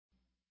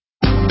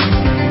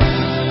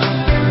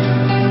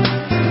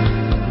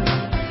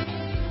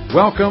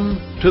Welcome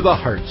to the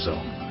Heart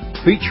Zone,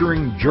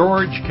 featuring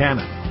George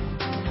Cannon.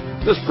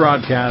 This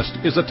broadcast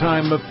is a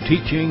time of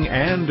teaching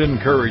and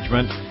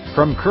encouragement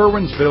from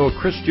Curwensville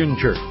Christian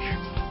Church.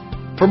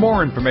 For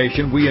more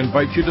information, we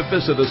invite you to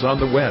visit us on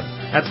the web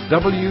at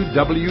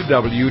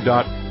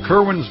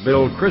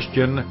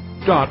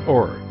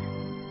www.curwensvillechristian.org.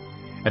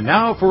 And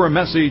now for a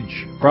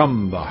message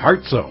from the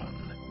Heart Zone.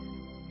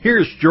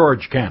 Here's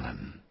George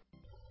Cannon.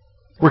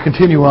 We're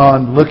continuing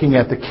on looking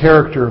at the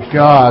character of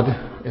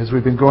God as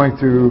we've been going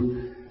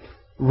through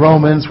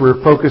Romans.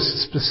 We're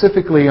focused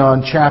specifically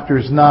on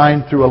chapters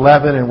 9 through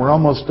 11, and we're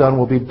almost done.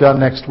 We'll be done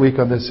next week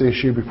on this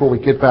issue before we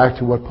get back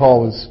to what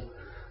Paul was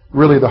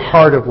really the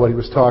heart of what he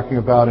was talking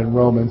about in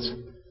Romans.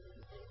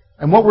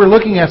 And what we're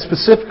looking at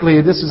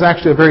specifically, this is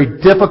actually a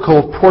very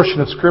difficult portion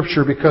of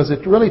Scripture because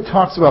it really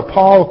talks about,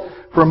 Paul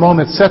for a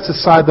moment sets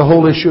aside the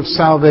whole issue of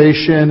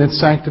salvation and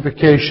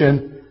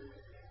sanctification.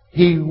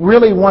 He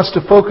really wants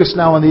to focus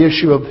now on the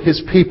issue of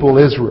his people,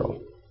 Israel.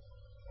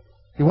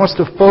 He wants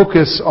to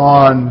focus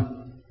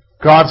on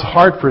God's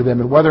heart for them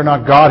and whether or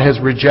not God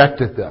has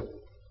rejected them.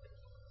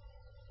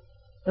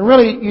 And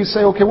really, you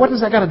say, okay, what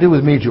does that got to do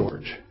with me,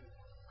 George?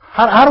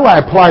 How do I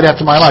apply that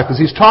to my life? Because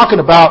he's talking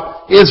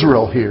about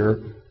Israel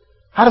here.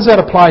 How does that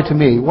apply to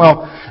me?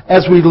 Well,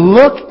 as we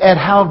look at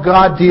how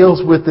God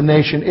deals with the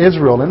nation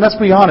Israel, and let's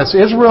be honest,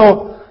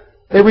 Israel,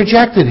 they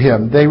rejected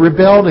Him. They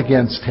rebelled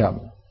against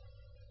Him.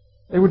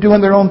 They were doing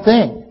their own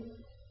thing.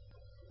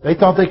 They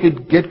thought they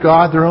could get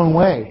God their own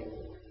way.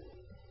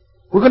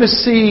 We're going to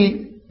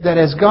see that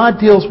as God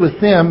deals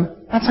with them,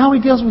 that's how He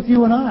deals with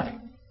you and I.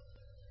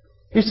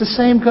 He's the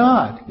same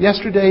God,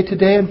 yesterday,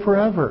 today, and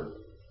forever.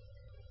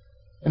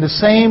 And the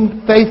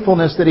same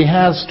faithfulness that He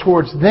has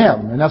towards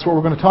them, and that's what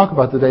we're going to talk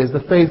about today, is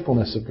the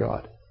faithfulness of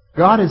God.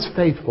 God is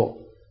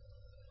faithful.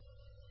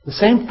 The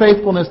same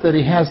faithfulness that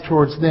He has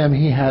towards them,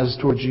 He has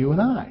towards you and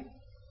I.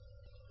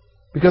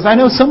 Because I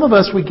know some of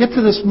us, we get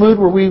to this mood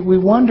where we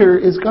wonder,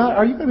 is God,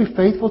 are you going to be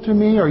faithful to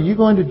me? Are you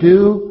going to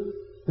do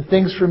the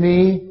things for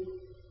me?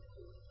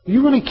 Do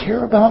you really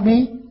care about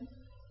me?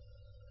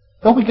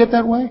 Don't we get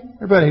that way?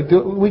 Everybody,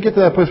 we get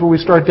to that place where we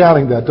start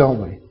doubting that, don't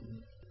we?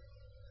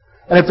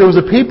 And if there was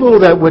a people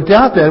that would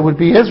doubt that, it would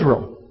be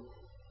Israel.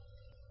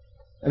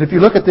 And if you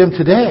look at them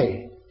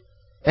today,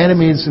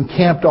 enemies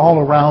encamped all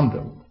around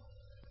them,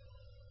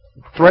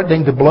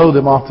 threatening to blow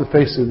them off the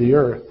face of the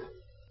earth.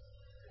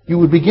 You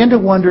would begin to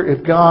wonder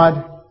if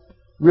God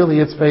really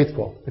is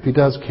faithful, if He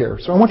does care.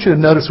 So I want you to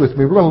notice with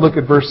me, we're going to look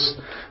at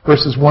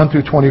verses 1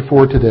 through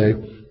 24 today.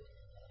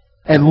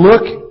 And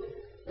look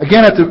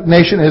again at the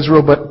nation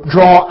Israel, but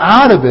draw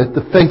out of it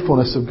the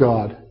faithfulness of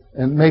God.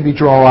 And maybe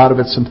draw out of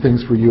it some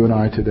things for you and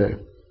I today.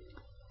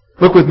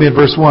 Look with me at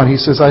verse 1. He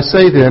says, I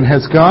say then,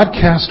 has God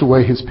cast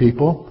away His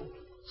people?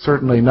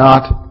 Certainly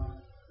not.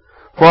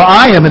 For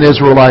I am an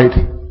Israelite,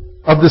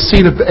 of the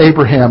seed of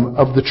Abraham,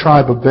 of the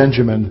tribe of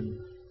Benjamin.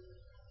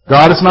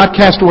 God has not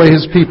cast away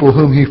His people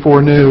whom He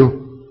foreknew.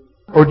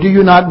 Or do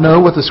you not know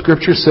what the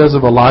Scripture says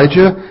of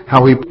Elijah,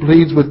 how he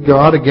pleads with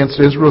God against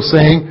Israel,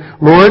 saying,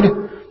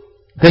 Lord,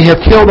 they have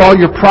killed all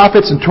your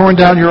prophets and torn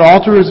down your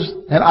altars,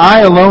 and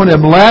I alone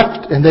am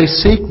left, and they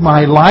seek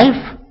my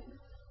life?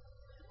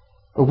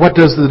 But what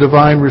does the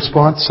divine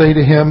response say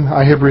to him?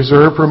 I have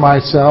reserved for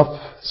myself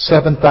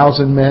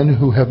 7,000 men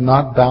who have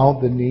not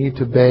bowed the knee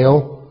to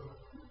Baal.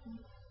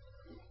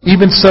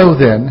 Even so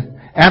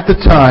then, at the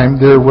time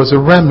there was a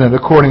remnant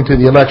according to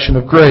the election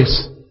of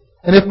grace.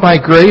 And if by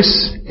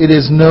grace it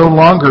is no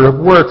longer of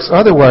works,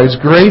 otherwise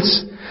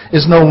grace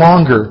is no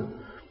longer.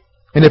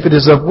 And if it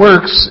is of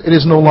works, it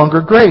is no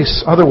longer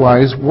grace.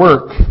 Otherwise,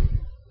 work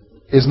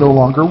is no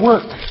longer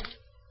work.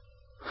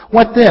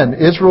 What then?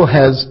 Israel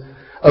has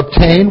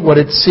obtained what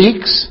it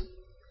seeks,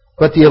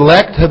 but the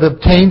elect have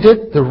obtained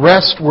it. The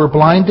rest were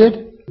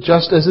blinded,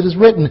 just as it is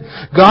written.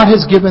 God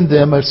has given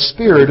them a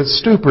spirit of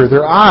stupor,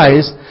 their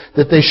eyes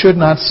that they should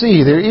not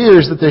see, their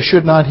ears that they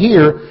should not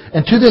hear,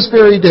 and to this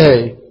very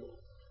day.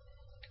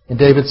 And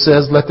David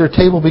says, let their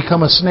table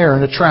become a snare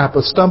and a trap,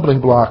 a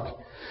stumbling block,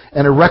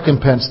 and a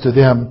recompense to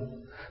them.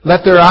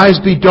 Let their eyes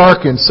be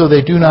darkened so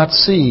they do not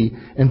see,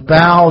 and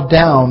bow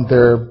down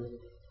their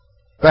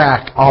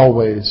back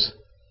always.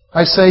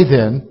 I say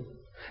then,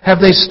 have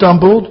they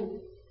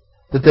stumbled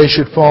that they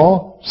should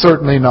fall?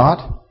 Certainly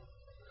not.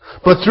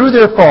 But through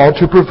their fall,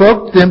 to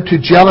provoke them to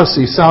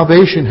jealousy,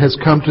 salvation has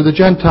come to the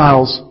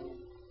Gentiles.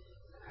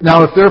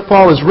 Now if their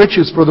fall is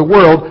riches for the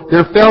world,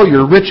 their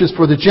failure riches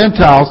for the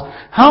Gentiles,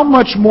 how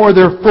much more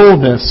their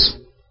fullness?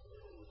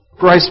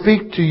 For I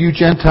speak to you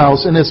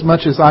Gentiles,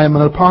 inasmuch as I am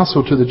an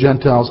apostle to the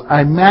Gentiles.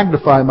 I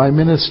magnify my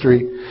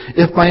ministry,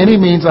 if by any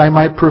means I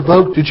might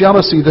provoke to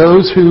jealousy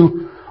those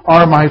who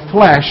are my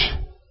flesh,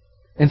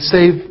 and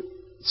save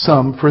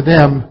some for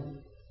them.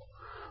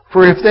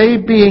 For if they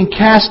being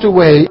cast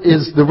away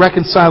is the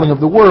reconciling of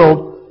the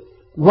world,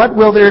 what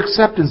will their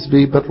acceptance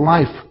be but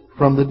life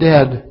from the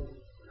dead?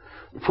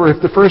 For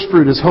if the first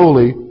fruit is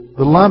holy,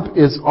 the lump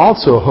is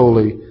also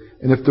holy,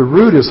 and if the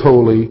root is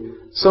holy,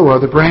 so are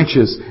the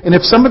branches. And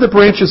if some of the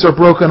branches are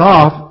broken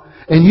off,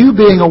 and you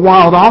being a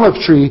wild olive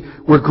tree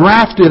were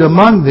grafted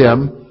among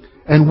them,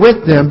 and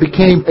with them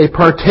became a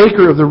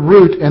partaker of the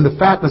root and the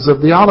fatness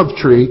of the olive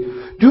tree,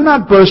 do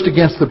not boast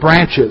against the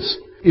branches.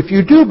 If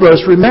you do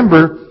boast,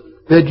 remember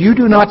that you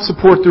do not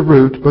support the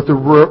root, but the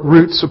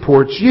root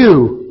supports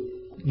you.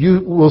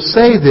 You will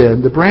say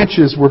then, the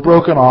branches were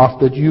broken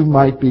off that you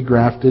might be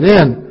grafted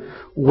in.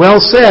 Well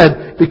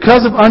said,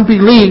 because of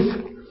unbelief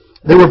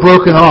they were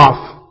broken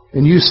off,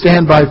 and you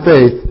stand by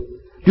faith.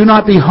 Do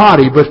not be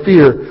haughty, but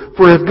fear.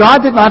 For if God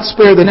did not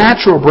spare the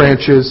natural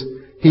branches,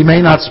 He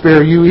may not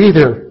spare you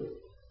either.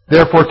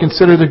 Therefore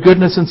consider the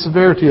goodness and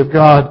severity of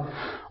God.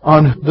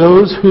 On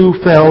those who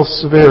fell,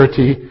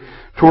 severity;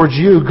 towards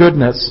you,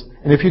 goodness.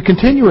 And if you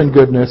continue in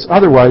goodness,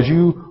 otherwise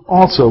you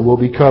also will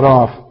be cut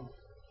off.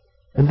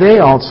 And they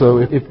also,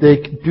 if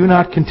they do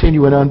not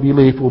continue in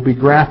unbelief, will be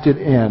grafted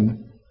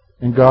in,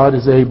 and God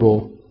is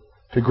able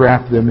to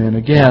graft them in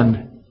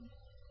again.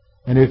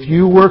 And if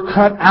you were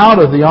cut out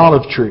of the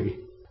olive tree,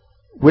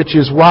 which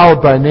is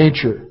wild by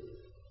nature,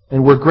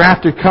 and were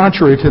grafted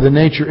contrary to the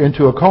nature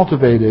into a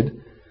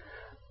cultivated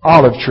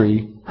olive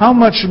tree, how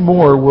much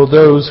more will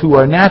those who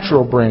are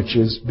natural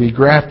branches be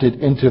grafted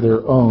into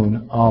their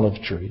own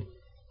olive tree?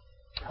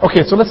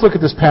 Okay, so let's look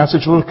at this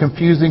passage. A little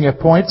confusing at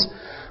points,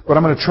 but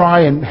I'm going to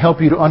try and help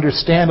you to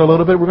understand a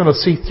little bit. We're going to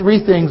see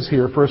three things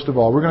here, first of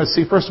all. We're going to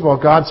see, first of all,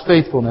 God's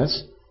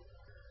faithfulness.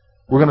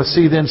 We're going to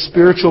see then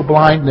spiritual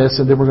blindness,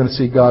 and then we're going to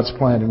see God's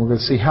plan. And we're going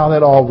to see how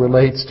that all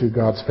relates to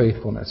God's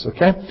faithfulness.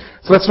 Okay?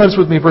 So let's notice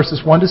with me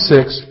verses 1 to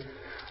 6.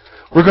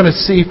 We're going to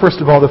see,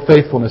 first of all, the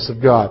faithfulness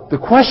of God. The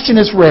question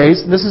is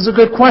raised, and this is a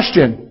good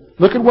question.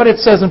 Look at what it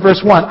says in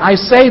verse 1. I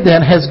say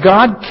then, has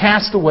God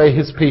cast away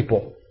His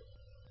people?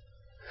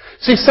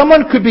 See,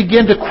 someone could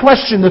begin to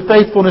question the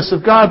faithfulness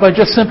of God by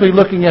just simply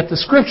looking at the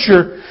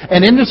Scripture.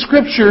 And in the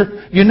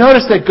Scripture, you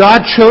notice that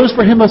God chose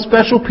for Him a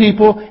special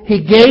people. He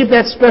gave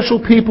that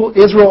special people,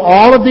 Israel,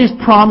 all of these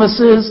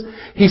promises.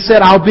 He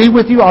said, I'll be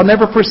with you. I'll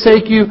never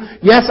forsake you.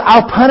 Yes,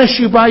 I'll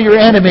punish you by your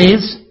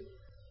enemies,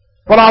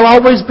 but I'll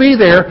always be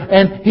there.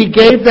 And He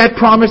gave that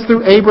promise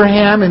through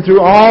Abraham and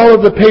through all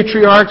of the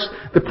patriarchs,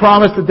 the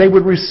promise that they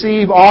would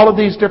receive all of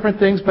these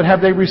different things. But have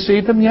they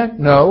received them yet?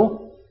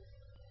 No.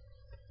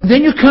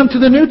 Then you come to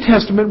the New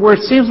Testament where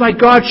it seems like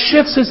God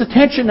shifts His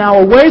attention now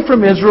away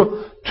from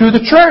Israel to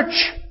the church.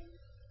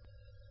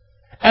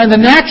 And the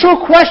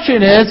natural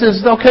question is,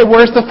 okay,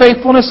 where's the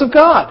faithfulness of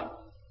God?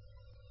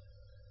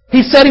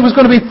 He said He was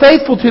going to be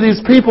faithful to these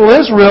people,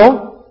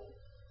 Israel,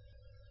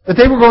 that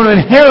they were going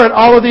to inherit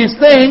all of these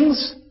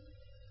things.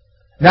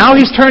 Now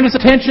He's turned His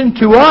attention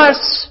to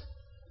us.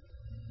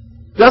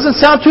 Doesn't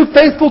sound too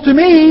faithful to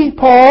me,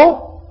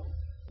 Paul.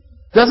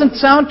 Doesn't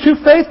sound too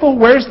faithful.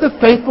 Where's the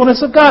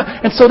faithfulness of God?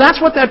 And so that's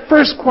what that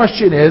first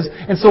question is.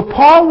 And so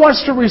Paul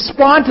wants to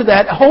respond to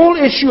that whole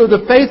issue of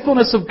the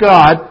faithfulness of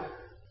God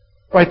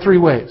by three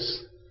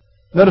ways.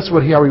 Notice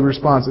how he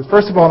responds.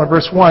 First of all, in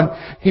verse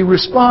 1, he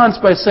responds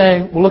by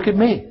saying, well, look at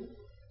me.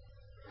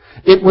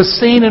 It was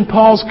seen in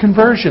Paul's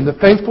conversion. The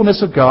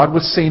faithfulness of God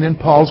was seen in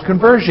Paul's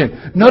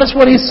conversion. Notice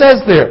what he says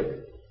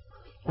there.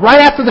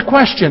 Right after the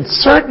question,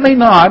 certainly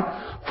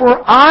not, for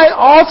I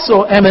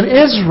also am an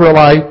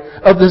Israelite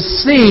of the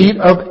seed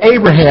of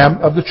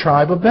Abraham of the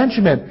tribe of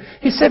Benjamin.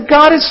 He said,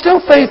 God is still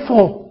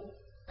faithful.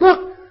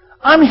 Look,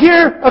 I'm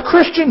here, a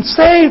Christian,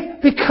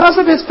 saved because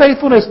of His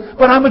faithfulness,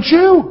 but I'm a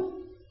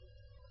Jew.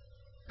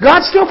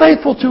 God's still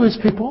faithful to His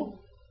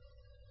people.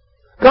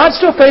 God's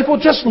still faithful,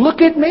 just look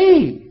at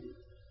me.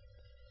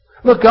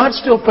 Look, God's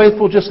still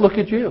faithful, just look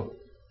at you.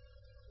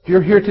 If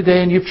you're here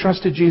today and you've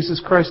trusted Jesus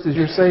Christ as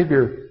your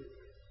Savior,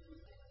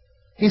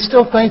 He's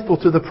still faithful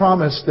to the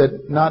promise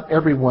that not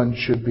everyone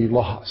should be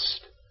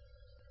lost,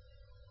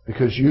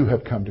 because you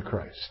have come to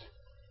Christ.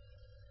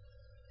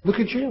 Look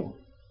at you.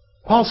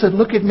 Paul said,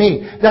 look at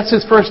me. That's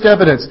his first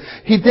evidence.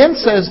 He then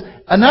says,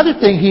 another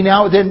thing, he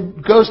now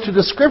then goes to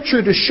the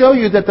Scripture to show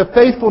you that the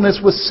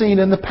faithfulness was seen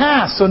in the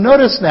past. So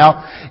notice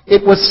now,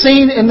 it was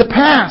seen in the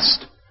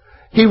past.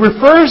 He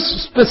refers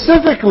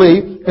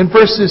specifically in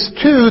verses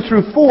 2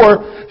 through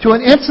 4 to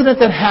an incident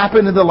that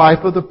happened in the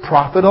life of the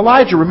prophet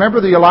Elijah. Remember,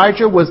 the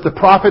Elijah was the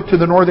prophet to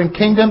the northern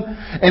kingdom,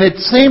 and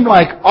it seemed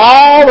like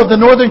all of the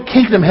northern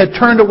kingdom had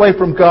turned away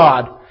from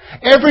God.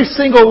 Every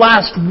single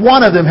last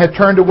one of them had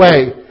turned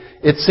away,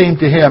 it seemed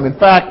to him. In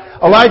fact,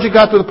 Elijah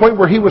got to the point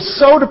where he was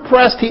so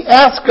depressed, he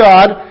asked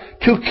God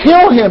to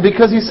kill him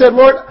because he said,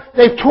 Lord,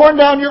 they've torn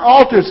down your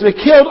altars. They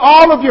killed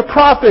all of your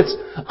prophets.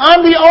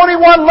 I'm the only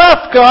one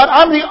left, God.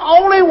 I'm the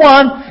only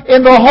one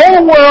in the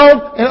whole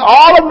world, in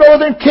all of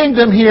northern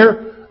kingdom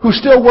here, who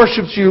still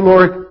worships you,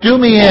 Lord. Do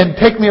me in.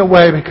 Take me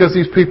away because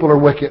these people are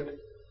wicked.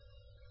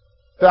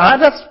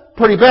 That's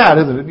pretty bad,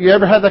 isn't it? You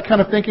ever had that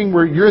kind of thinking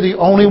where you're the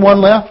only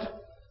one left?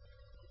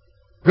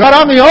 God,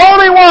 I'm the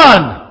only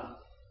one!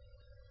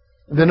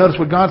 And then notice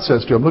what God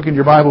says to him. Look in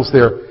your Bibles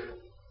there.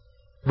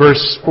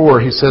 Verse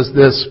 4, he says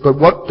this, but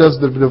what does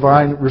the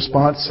divine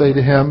response say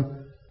to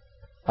him?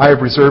 I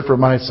have reserved for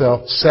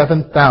myself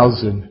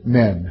 7,000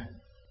 men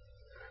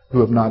who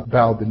have not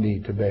bowed the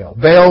knee to Baal.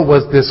 Baal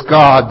was this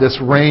god, this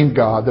rain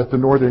god that the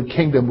northern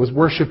kingdom was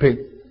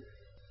worshiping.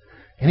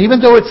 And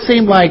even though it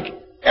seemed like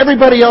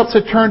everybody else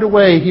had turned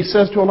away, he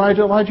says to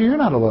Elijah, Elijah, you're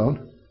not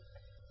alone.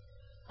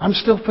 I'm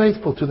still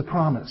faithful to the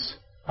promise.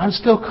 I'm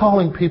still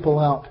calling people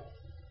out.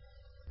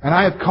 And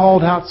I have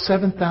called out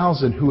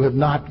 7,000 who have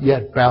not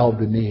yet bowed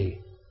the knee,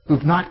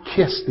 who've not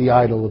kissed the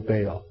idol of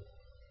Baal.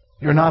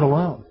 You're not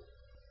alone.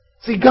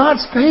 See,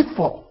 God's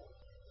faithful.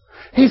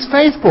 He's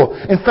faithful.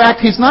 In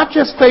fact, He's not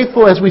just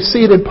faithful as we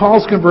see it in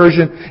Paul's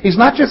conversion. He's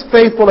not just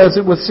faithful as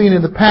it was seen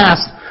in the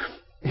past.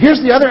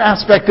 Here's the other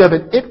aspect of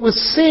it. It is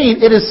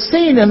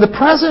seen in the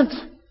present.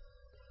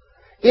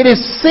 It is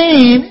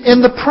seen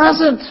in the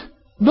present.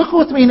 Look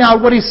with me now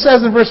at what he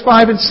says in verse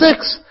 5 and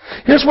 6.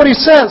 Here's what he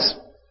says.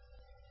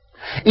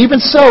 Even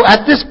so,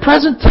 at this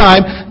present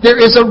time, there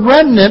is a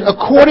remnant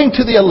according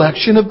to the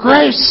election of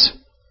grace.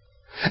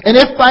 And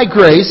if by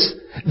grace,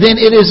 then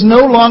it is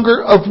no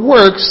longer of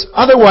works,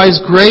 otherwise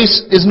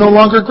grace is no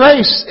longer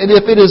grace. And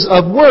if it is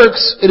of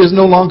works, it is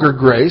no longer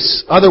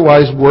grace,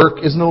 otherwise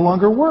work is no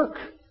longer work.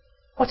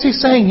 What's he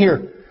saying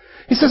here?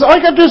 He says, all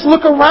you got to do is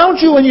look around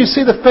you and you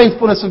see the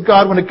faithfulness of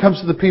God when it comes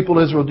to the people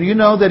of Israel. Do you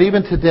know that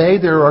even today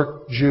there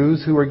are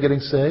Jews who are getting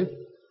saved?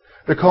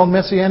 They're called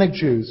Messianic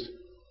Jews.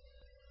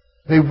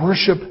 They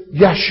worship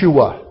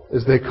Yeshua,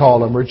 as they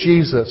call him, or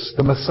Jesus,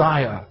 the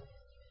Messiah.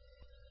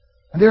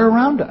 And they're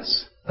around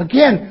us.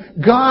 Again,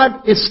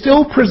 God is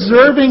still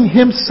preserving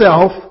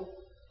Himself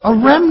a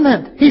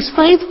remnant. He's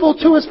faithful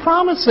to His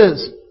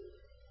promises.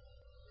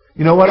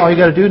 You know what? All you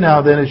got to do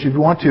now then, if you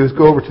want to, is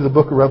go over to the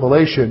book of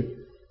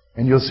Revelation,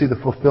 and you'll see the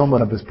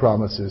fulfillment of His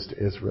promises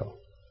to Israel.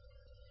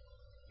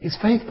 He's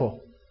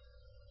faithful.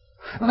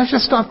 Now let's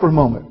just stop for a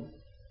moment.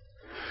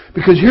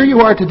 Because here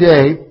you are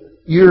today,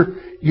 you're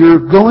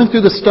going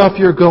through the stuff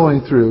you're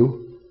going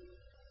through.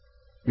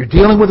 You're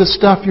dealing with the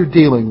stuff you're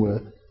dealing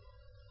with.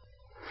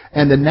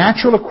 And the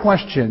natural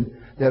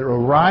question that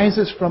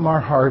arises from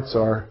our hearts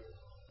are,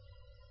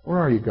 where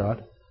are you,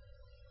 God?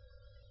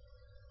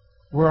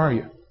 Where are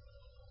you?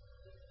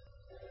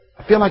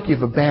 I feel like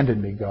you've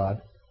abandoned me,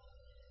 God.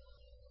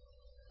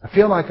 I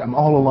feel like I'm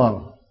all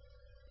alone.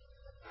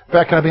 In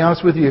fact, can I be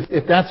honest with you?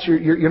 If that's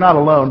you're not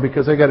alone,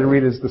 because I got to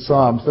read it as the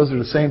Psalms. Those are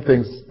the same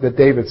things that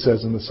David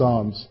says in the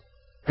Psalms.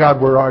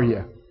 God, where are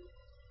you?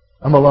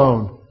 I'm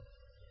alone.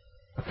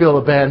 I feel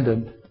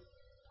abandoned.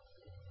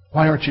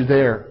 Why aren't you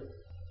there?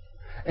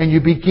 And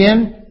you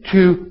begin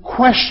to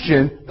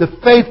question the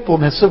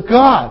faithfulness of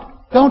God,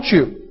 don't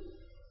you?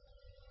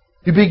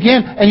 You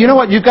begin, and you know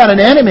what? You've got an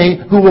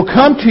enemy who will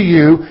come to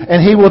you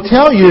and he will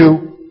tell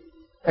you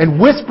and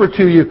whisper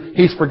to you,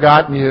 he's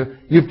forgotten you.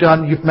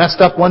 You've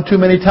messed up one too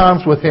many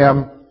times with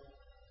him.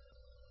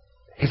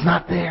 He's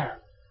not there.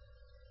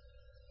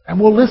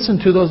 And we'll listen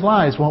to those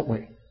lies, won't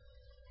we?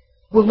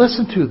 We'll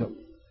listen to them.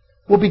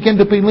 We'll begin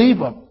to believe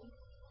them.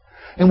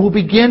 And we'll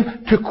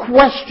begin to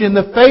question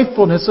the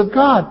faithfulness of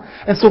God.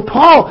 And so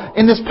Paul,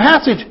 in this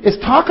passage, is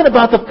talking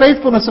about the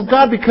faithfulness of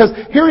God because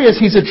here he is,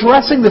 he's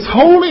addressing this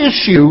whole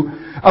issue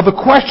of a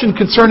question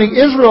concerning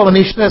Israel. And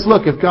he says,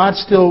 look, if God's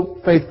still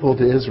faithful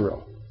to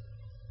Israel,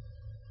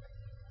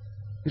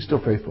 He's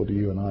still faithful to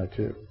you and I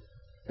too,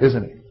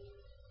 isn't He?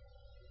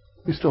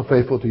 He's still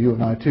faithful to you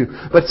and I too.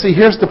 But see,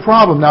 here's the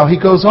problem. Now he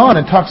goes on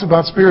and talks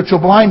about spiritual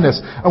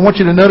blindness. I want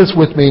you to notice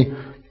with me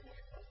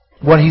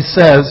what he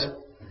says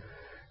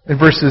in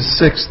verses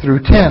 6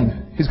 through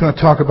 10. He's going to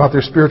talk about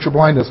their spiritual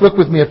blindness. Look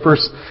with me at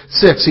verse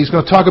 6. He's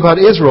going to talk about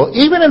Israel.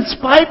 Even in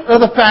spite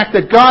of the fact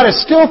that God is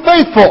still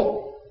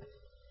faithful,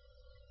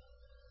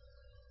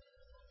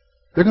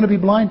 they're going to be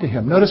blind to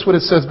Him. Notice what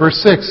it says, verse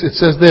 6. It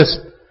says this,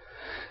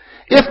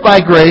 if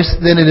by grace,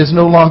 then it is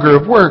no longer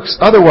of works.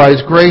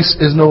 Otherwise, grace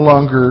is no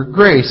longer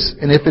grace.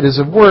 And if it is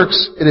of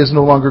works, it is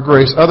no longer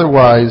grace.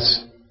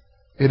 Otherwise,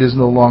 it is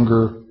no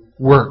longer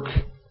work.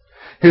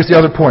 Here's the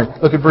other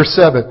point. Look at verse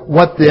 7.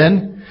 What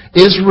then?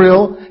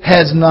 Israel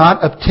has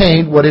not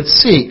obtained what it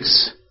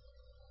seeks.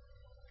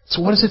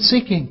 So what is it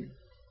seeking?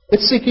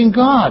 It's seeking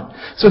God.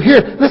 So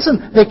here,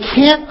 listen, they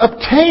can't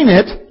obtain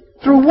it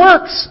through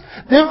works.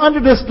 They're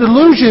under this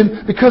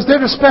delusion, because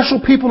they're the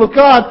special people of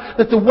God,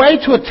 that the way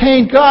to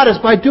attain God is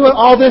by doing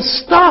all this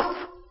stuff.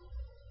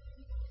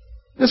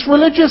 This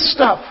religious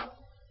stuff.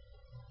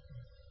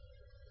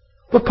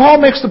 But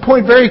Paul makes the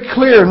point very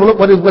clear, and look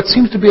what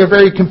seems to be a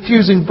very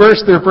confusing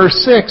verse there, verse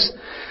 6.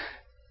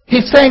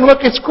 He's saying,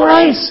 look, it's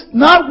grace,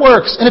 not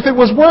works. And if it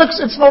was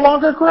works, it's no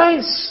longer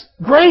grace.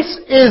 Grace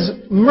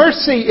is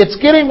mercy. It's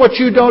getting what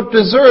you don't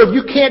deserve.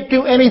 You can't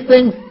do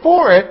anything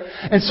for it.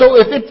 And so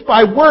if it's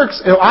by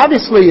works,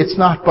 obviously it's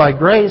not by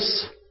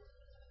grace.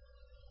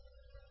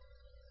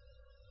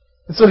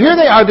 And so here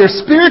they are, they're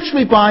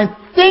spiritually blind,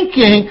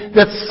 thinking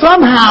that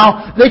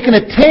somehow they can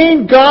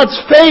attain God's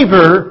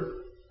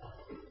favor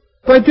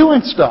by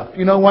doing stuff.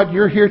 You know what?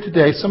 You're here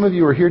today. Some of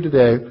you are here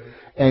today,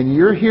 and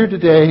you're here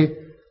today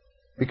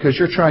because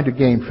you're trying to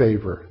gain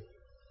favor.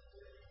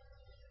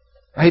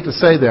 I hate to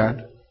say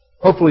that.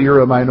 Hopefully you're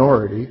a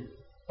minority.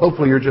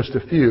 Hopefully you're just a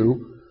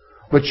few.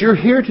 But you're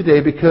here today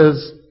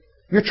because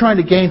you're trying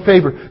to gain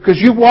favor. Because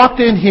you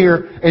walked in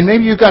here and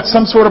maybe you've got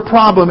some sort of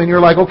problem and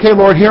you're like, okay,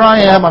 Lord, here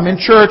I am. I'm in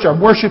church.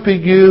 I'm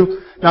worshiping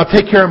you. Now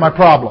take care of my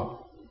problem.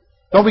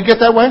 Don't we get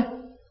that way?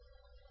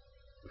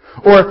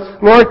 Or,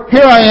 Lord,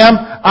 here I am.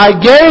 I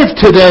gave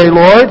today,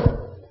 Lord.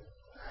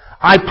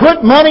 I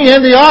put money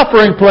in the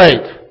offering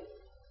plate.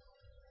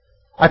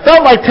 I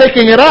felt like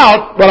taking it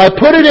out, but I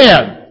put it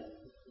in.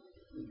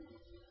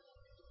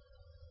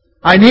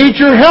 I need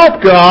your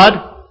help,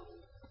 God.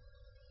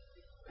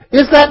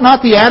 Is that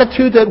not the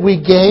attitude that we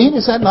gain?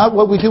 Is that not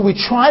what we do? We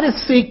try to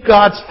seek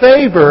God's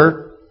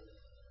favor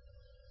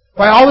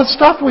by all the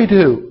stuff we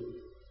do.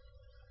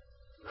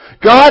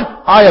 God,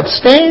 I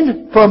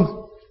abstained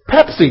from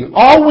Pepsi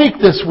all week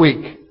this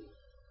week.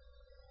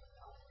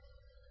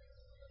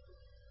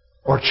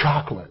 Or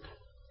chocolate.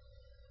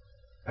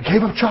 I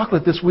gave up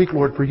chocolate this week,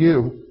 Lord, for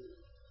you.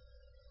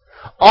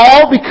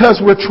 All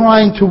because we're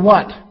trying to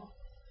what?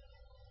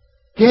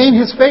 Gain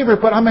His favor.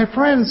 But my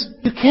friends,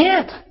 you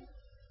can't.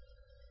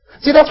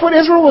 See, that's what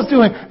Israel was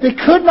doing. They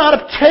could not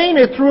obtain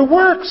it through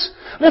works.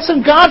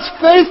 Listen, God's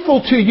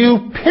faithful to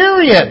you,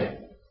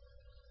 period.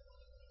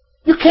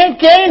 You can't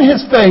gain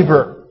His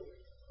favor.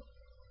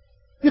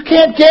 You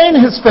can't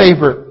gain His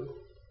favor.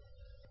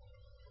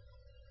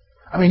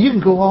 I mean, you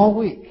can go all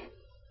week,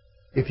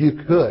 if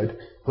you could,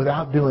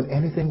 without doing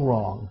anything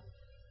wrong.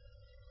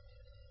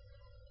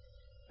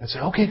 And say,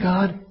 okay,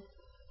 God,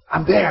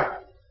 I'm there.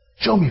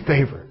 Show me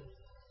favor.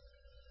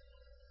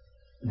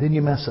 And then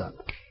you mess up.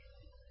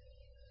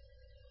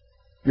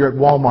 You're at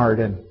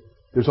Walmart and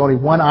there's only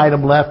one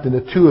item left and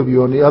the two of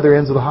you on the other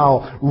ends of the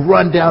aisle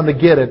run down to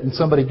get it and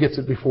somebody gets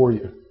it before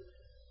you.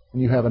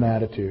 And you have an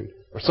attitude.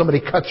 Or somebody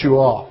cuts you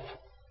off.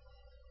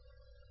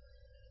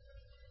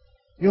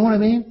 You know what I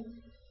mean?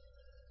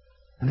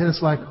 And then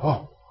it's like,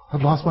 oh,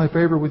 I've lost my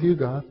favor with you,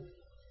 God.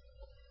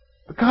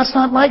 But God's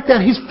not like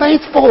that. He's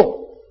faithful.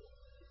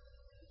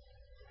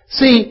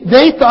 See,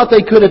 they thought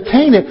they could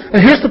attain it. And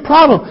here's the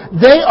problem.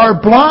 They are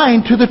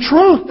blind to the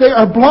truth. They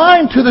are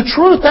blind to the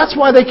truth. That's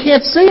why they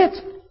can't see it.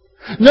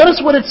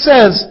 Notice what it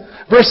says.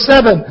 Verse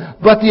 7,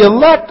 but the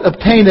elect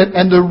obtained it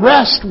and the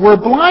rest were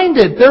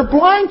blinded. They're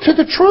blind to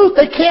the truth.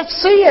 They can't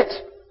see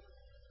it.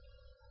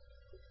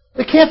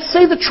 They can't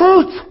see the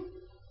truth.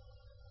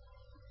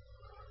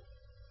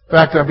 In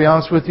fact, I'll be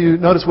honest with you,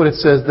 notice what it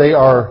says. They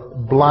are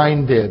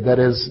blinded. That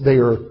is, they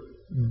are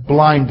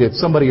blinded.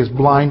 Somebody is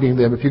blinding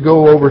them. If you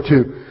go over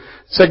to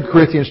 2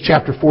 Corinthians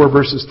chapter 4,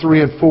 verses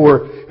 3 and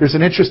 4, there's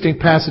an interesting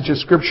passage of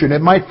Scripture, and it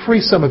might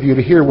free some of you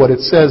to hear what it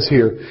says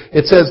here.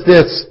 It says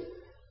this,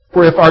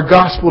 for if our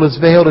gospel is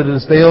veiled, it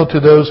is veiled to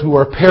those who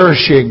are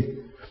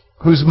perishing,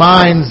 whose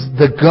minds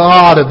the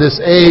God of this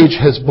age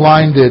has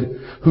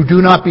blinded, who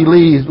do not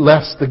believe,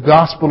 lest the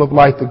gospel of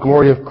light, the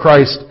glory of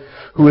Christ,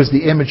 who is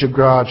the image of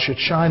God, should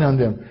shine on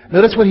them.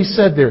 Notice what he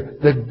said there.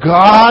 The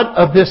God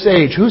of this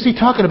age. Who's he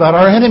talking about?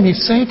 Our enemy,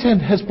 Satan,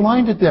 has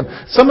blinded them.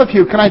 Some of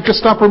you, can I just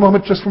stop for a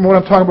moment just from what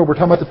I'm talking about? We're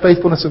talking about the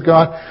faithfulness of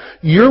God.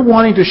 You're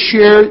wanting to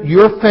share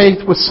your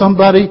faith with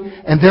somebody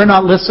and they're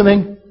not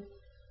listening.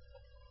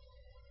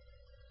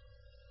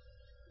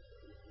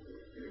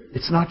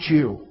 It's not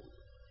you.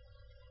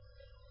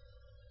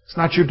 It's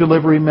not your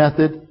delivery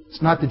method.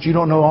 It's not that you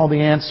don't know all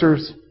the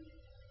answers.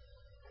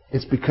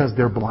 It's because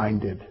they're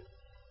blinded.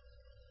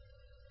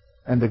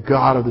 And the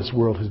God of this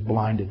world has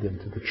blinded them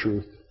to the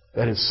truth.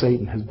 That is,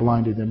 Satan has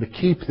blinded them to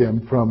keep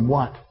them from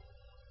what?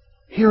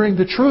 Hearing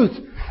the truth.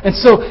 And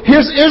so,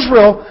 here's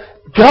Israel.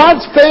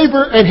 God's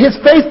favor and His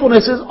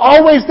faithfulness is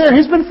always there.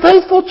 He's been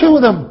faithful to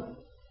them.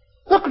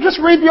 Look, just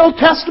read the Old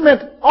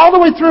Testament all the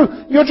way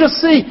through. You'll just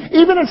see,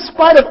 even in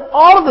spite of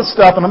all of the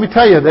stuff, and let me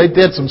tell you, they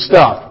did some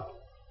stuff.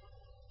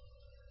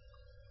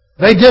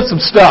 They did some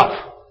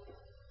stuff.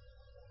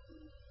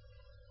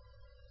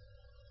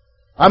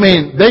 I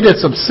mean, they did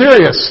some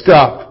serious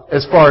stuff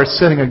as far as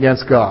sinning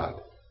against God.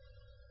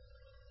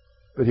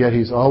 But yet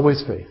He's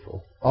always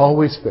faithful,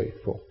 always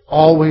faithful,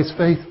 always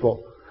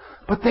faithful.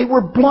 But they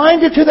were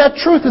blinded to that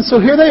truth, and so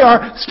here they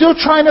are, still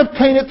trying to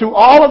obtain it through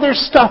all of their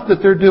stuff that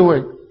they're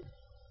doing.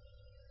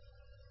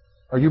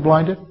 Are you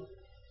blinded?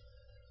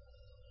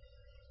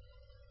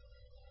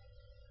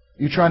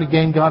 You trying to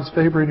gain God's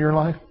favor in your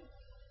life?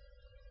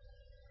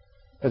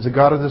 Has the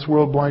God of this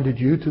world blinded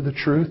you to the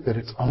truth that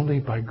it's only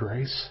by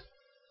grace?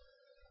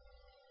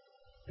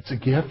 It's a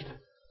gift.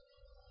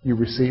 You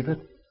receive it.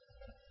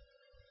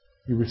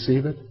 You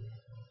receive it.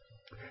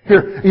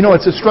 Here,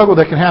 it's a struggle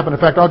that can happen. In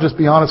fact, I'll just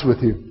be honest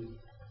with you.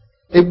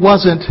 I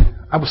was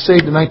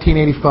saved in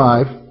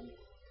 1985.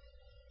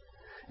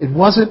 It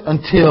wasn't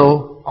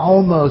until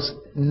almost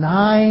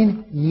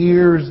 9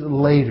 years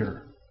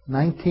later,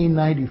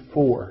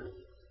 1994,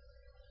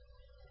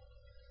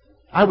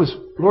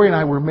 Lori and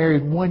I were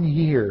married 1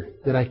 year,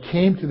 that I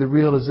came to the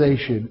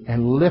realization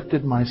and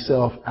lifted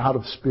myself out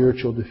of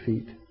spiritual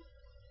defeat.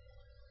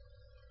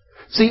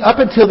 See, up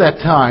until that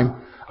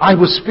time, I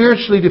was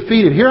spiritually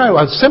defeated. Here I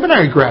was,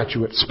 seminary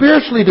graduate,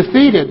 spiritually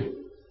defeated.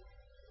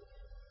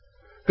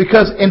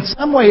 Because in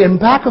some way, in the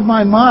back of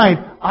my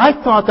mind, I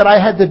thought that I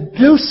had to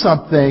do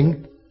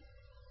something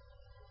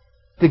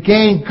to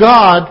gain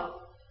God's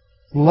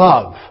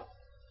love.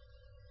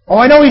 Oh,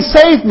 I know He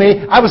saved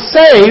me. I was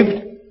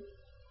saved.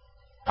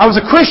 I was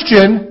a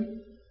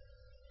Christian.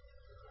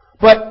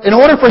 But in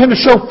order for Him to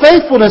show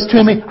faithfulness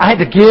to me, I had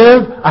to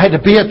give, I had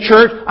to be at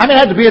church. I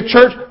had to be at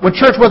church when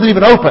church wasn't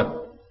even open.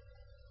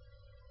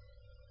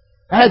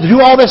 I had to do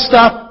all this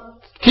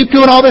stuff, keep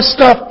doing all this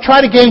stuff,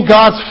 try to gain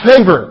God's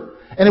favor.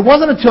 And it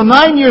wasn't until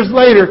 9 years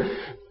later,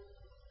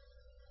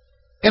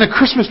 in a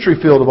Christmas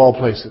tree field of all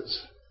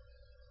places,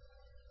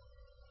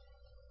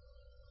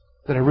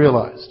 that I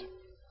realized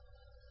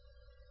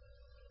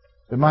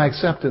that my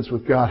acceptance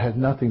with God had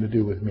nothing to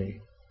do with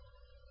me.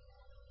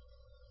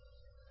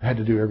 It had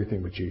to do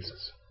everything with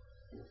Jesus,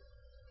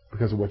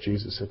 because of what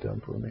Jesus had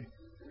done for me.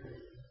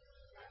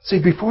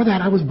 See, before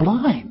that I was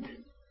blind.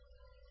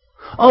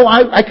 Oh,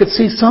 I could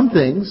see some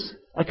things.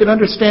 I could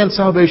understand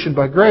salvation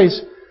by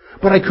grace,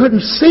 but I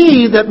couldn't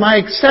see that my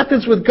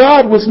acceptance with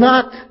God was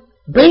not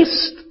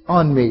based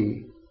on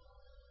me.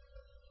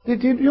 Do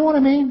you know what I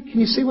mean? Can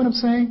you see what I'm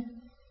saying?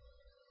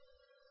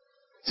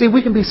 See,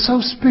 we can be so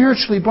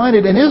spiritually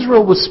blinded, and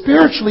Israel was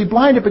spiritually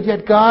blinded, but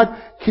yet God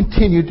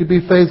continued to be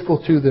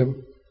faithful to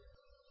them.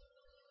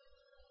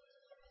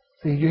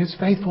 See, His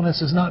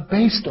faithfulness is not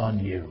based on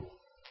you.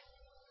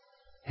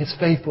 His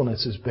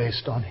faithfulness is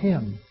based on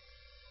Him.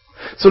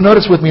 So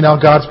notice with me now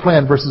God's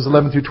plan, verses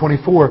 11 through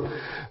 24.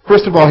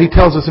 First of all, He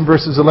tells us in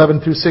verses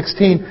 11 through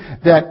 16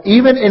 that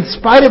even in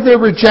spite of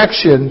their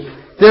rejection,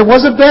 there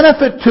was a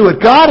benefit to it.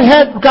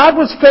 God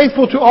was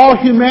faithful to all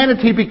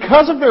humanity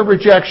because of their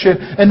rejection.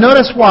 And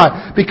notice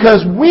why.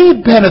 Because we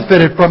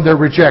benefited from their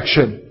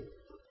rejection.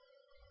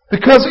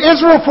 Because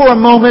Israel for a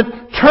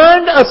moment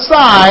turned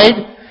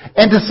aside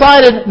and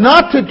decided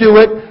not to do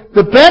it.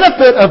 The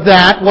benefit of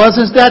that was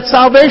that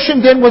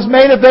salvation then was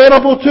made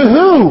available to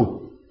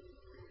who?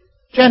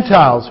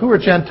 Gentiles. Who are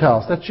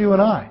Gentiles? That's you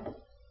and I.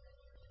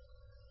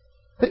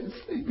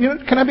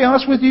 Can I be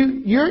honest with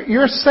you?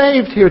 You're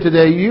saved here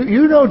today.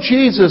 You know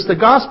Jesus. The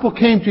gospel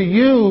came to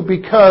you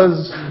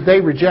because they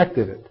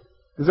rejected it.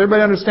 Does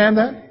everybody understand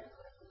that?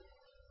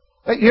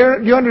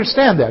 You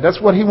understand that.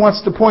 That's what he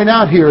wants to point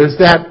out here, is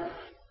that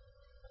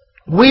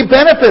we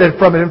benefited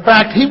from it. In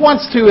fact,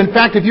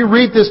 if you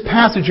read this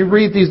passage, you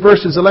read these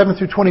verses 11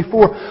 through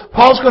 24,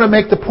 Paul's going to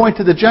make the point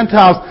to the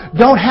Gentiles,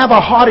 don't have a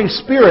haughty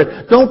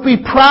spirit. Don't be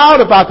proud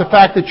about the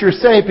fact that you're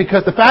saved,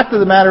 because the fact of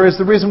the matter is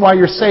the reason why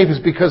you're saved is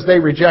because they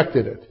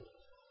rejected it.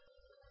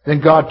 Then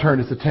God turned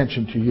His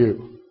attention to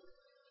you.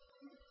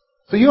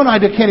 So you and I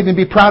can't even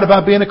be proud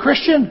about being a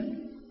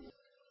Christian.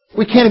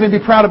 We can't even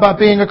be proud about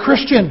being a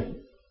Christian.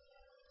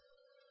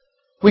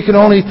 We can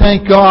only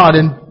thank God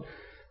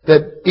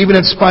that even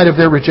in spite of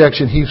their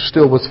rejection, He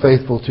still was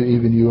faithful to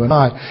even you and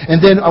I. And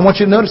then I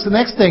want you to notice the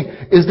next thing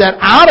is that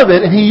out of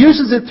it, and He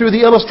uses it through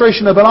the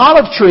illustration of an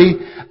olive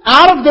tree,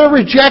 out of their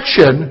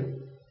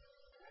rejection,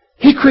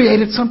 He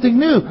created something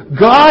new.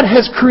 God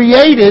has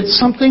created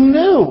something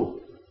new.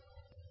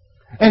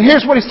 And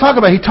here's what He's talking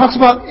about. He talks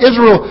about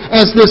Israel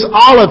as this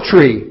olive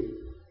tree.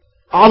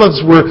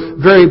 Olives were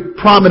very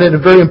prominent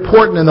and very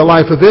important in the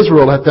life of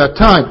Israel at that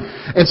time.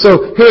 And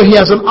so here He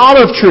has an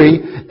olive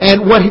tree,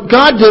 and what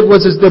God did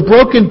was the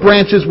broken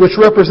branches which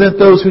represent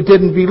those who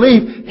didn't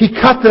believe, He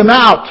cut them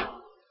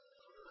out.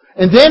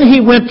 And then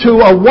He went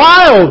to a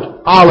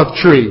wild olive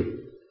tree.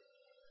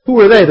 Who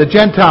are they? The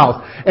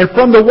Gentiles. And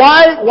from the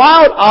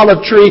wild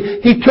olive tree,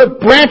 He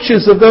took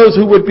branches of those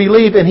who would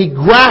believe and He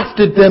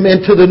grafted them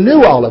into the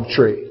new olive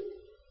tree.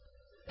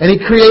 And He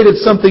created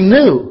something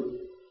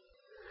new.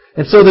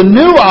 And so the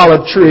new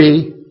olive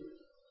tree,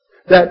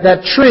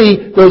 that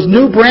tree, those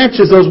new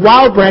branches, those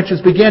wild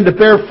branches began to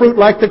bear fruit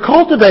like the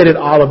cultivated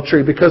olive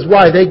tree. Because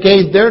why? They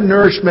gained their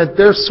nourishment,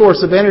 their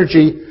source of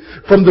energy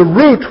from the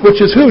root,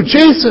 which is who?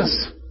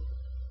 Jesus.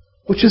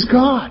 Which is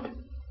God.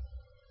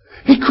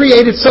 He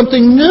created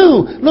something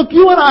new. Look,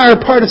 you and I are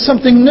part of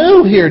something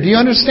new here. Do you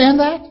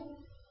understand that?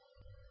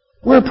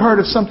 We're a part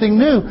of something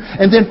new.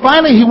 And then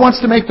finally He wants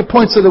to make the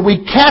point so that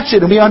we catch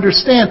it and we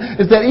understand,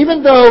 is that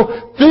even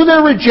though through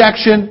their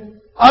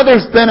rejection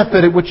others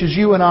benefited, which is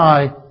you and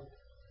I,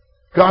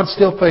 God's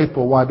still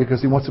faithful. Why?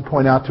 Because He wants to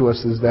point out to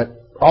us is that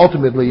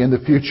ultimately in the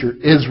future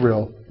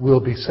Israel will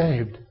be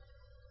saved.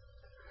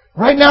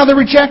 Right now they're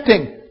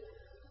rejecting.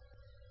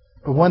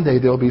 But one day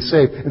they'll be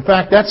saved. In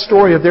fact, that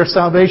story of their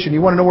salvation,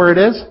 you want to know where it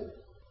is?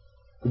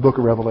 The book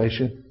of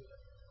Revelation.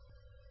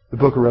 The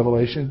book of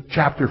Revelation,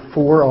 chapter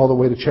 4 all the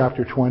way to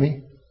chapter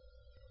 20,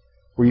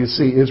 where you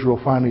see Israel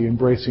finally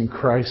embracing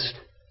Christ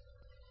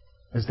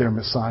as their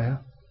Messiah.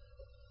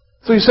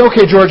 So you say,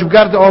 okay, George, we've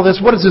got all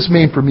this. What does this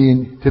mean for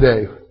me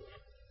today?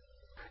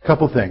 A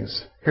couple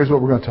things. Here's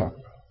what we're going to talk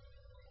about.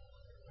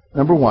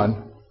 Number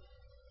one,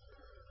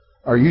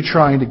 are you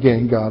trying to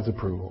gain God's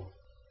approval?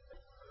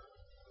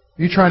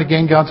 Are you trying to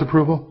gain God's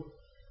approval?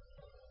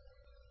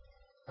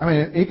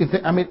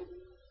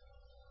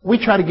 We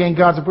try to gain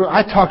God's approval.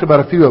 I talked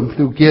about a few of them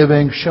through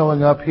giving,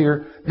 showing up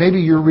here. Maybe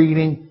you're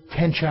reading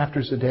 10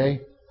 chapters a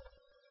day.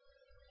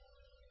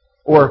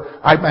 Or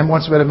I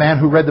once met a man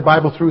who read the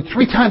Bible through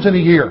 3 times in a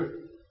year.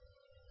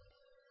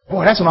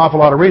 Boy, that's an awful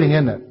lot of reading,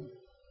 isn't it?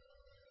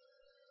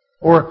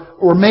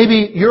 Or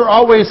maybe you're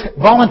always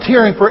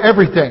volunteering for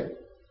everything.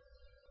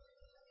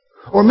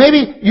 Or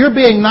maybe you're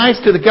being nice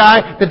to the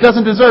guy that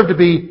doesn't deserve to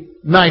be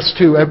nice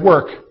to at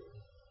work?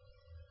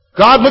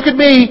 God, look at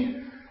me.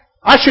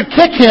 I should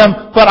kick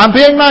him, but I'm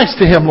being nice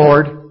to him,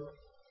 Lord.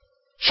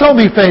 Show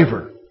me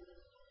favor.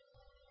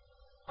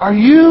 Are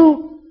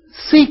you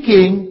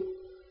seeking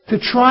to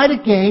try to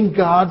gain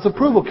God's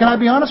approval? Can I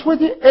be honest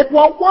with you? It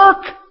won't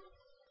work.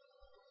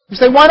 You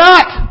say, why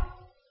not?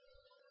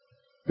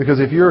 Because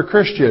if you're a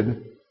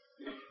Christian,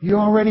 you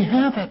already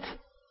have it.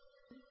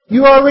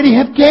 You already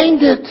have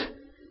gained it.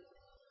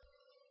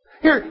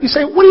 Here, you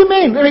say, what do you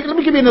mean? Let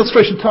me give you an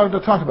illustration to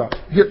talk about.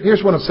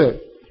 Here's what I'm saying.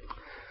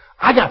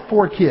 I got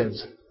 4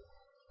 kids.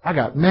 I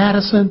got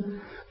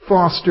Madison,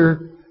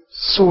 Foster,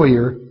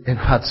 Sawyer, and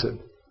Hudson.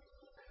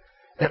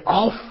 And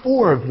all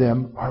 4 of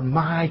them are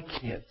my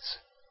kids.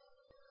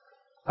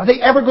 Are they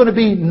ever going to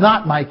be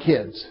not my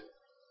kids?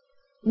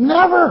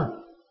 Never.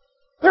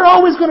 They're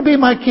always going to be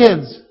my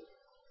kids.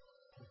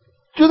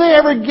 Do they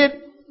ever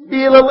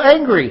be a little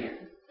angry?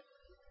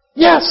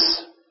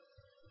 Yes.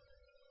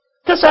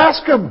 Just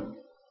ask them.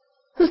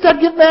 Does Dad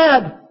get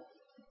mad?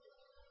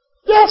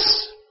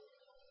 Yes.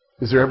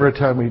 Is there ever a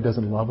time when He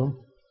doesn't love them?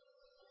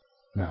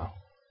 No.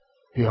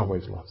 He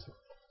always loves them.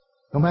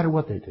 No matter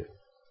what they do.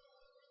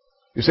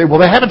 You say, well,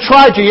 they haven't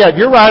tried you yet.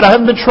 You're right, I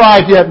haven't been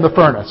tried yet in the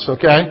furnace,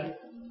 okay?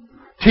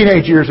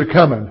 Teenage years are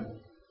coming.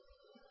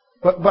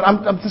 But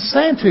I'm just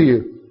saying to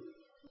you,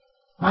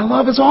 my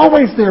love is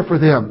always there for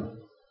them.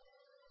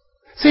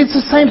 See, it's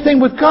the same thing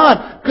with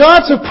God.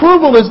 God's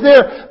approval is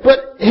there,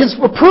 but His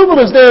approval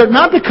is there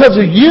not because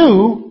of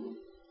you,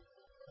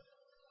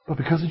 but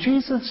because of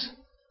Jesus.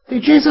 See,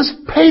 Jesus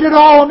paid it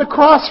all on the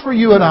cross for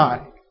you and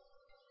I.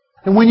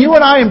 And when you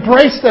and I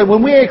embrace that,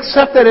 when we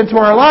accept that into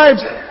our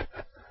lives,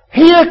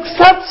 He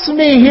accepts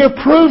me, He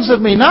approves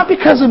of me, not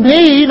because of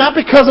me, not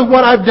because of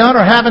what I've done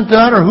or haven't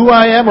done or who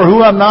I am or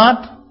who I'm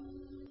not.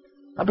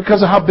 Not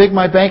because of how big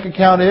my bank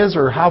account is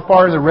or how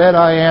far in the red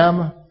I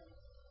am.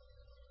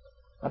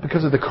 Not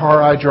because of the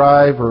car I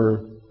drive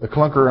or the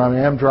clunker I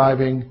am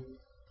driving.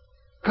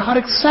 God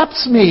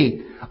accepts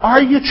me.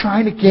 Are you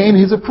trying to gain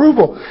His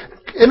approval?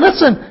 And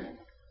listen,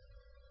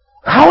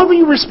 however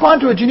you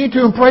respond to it, you need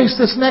to embrace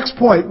this next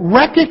point.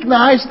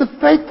 Recognize the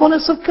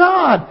faithfulness of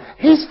God.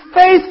 He's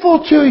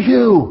faithful to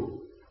you.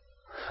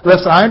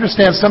 Listen, I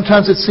understand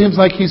sometimes it seems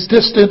like He's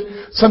distant.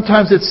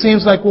 Sometimes it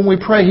seems like when we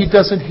pray He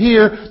doesn't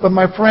hear. But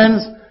my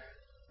friends,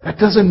 that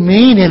doesn't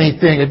mean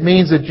anything. It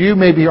means that you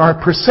maybe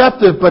aren't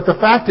perceptive, but the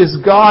fact is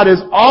God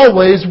is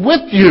always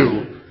with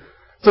you.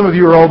 Some of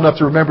you are old enough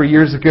to remember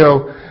years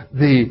ago,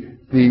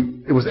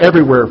 it was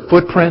everywhere,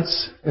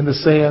 footprints in the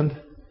sand,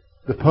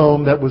 the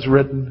poem that was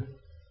written.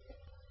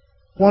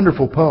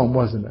 Wonderful poem,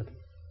 wasn't it?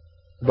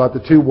 About the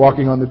 2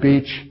 walking on the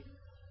beach.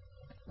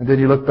 And then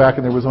you look back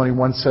and there was only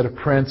one set of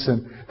prints.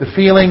 And the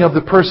feeling of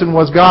the person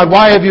was, God,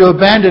 why have you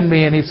abandoned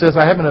me? And he says,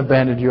 I haven't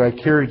abandoned you. I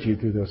carried you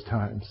through those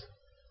times.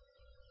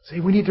 See,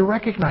 we need to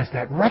recognize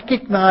that.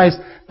 Recognize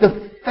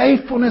the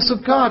faithfulness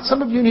of God.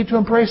 Some of you need to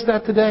embrace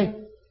that today.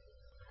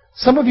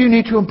 Some of you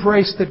need to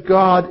embrace that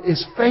God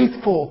is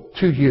faithful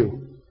to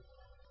you.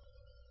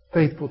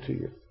 Faithful to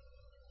you.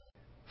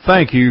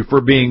 Thank you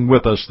for being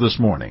with us this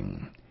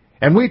morning.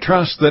 And we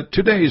trust that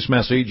today's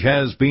message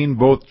has been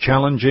both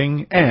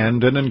challenging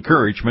and an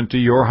encouragement to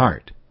your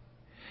heart.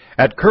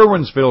 At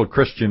Curwensville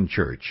Christian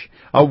Church,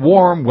 a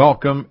warm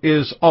welcome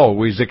is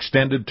always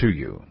extended to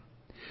you.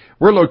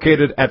 We're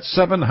located at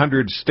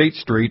 700 State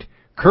Street,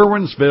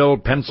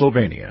 Curwensville,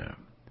 Pennsylvania.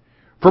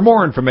 For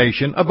more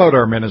information about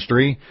our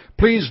ministry,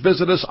 please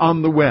visit us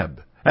on the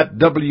web at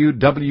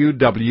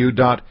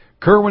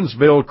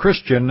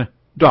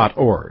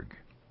www.curwensvillechristian.org.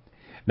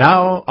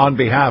 Now, on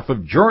behalf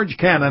of George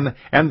Cannon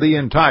and the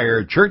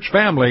entire church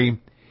family,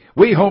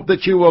 we hope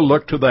that you will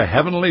look to the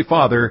Heavenly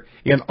Father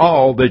in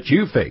all that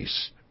you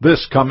face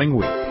this coming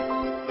week.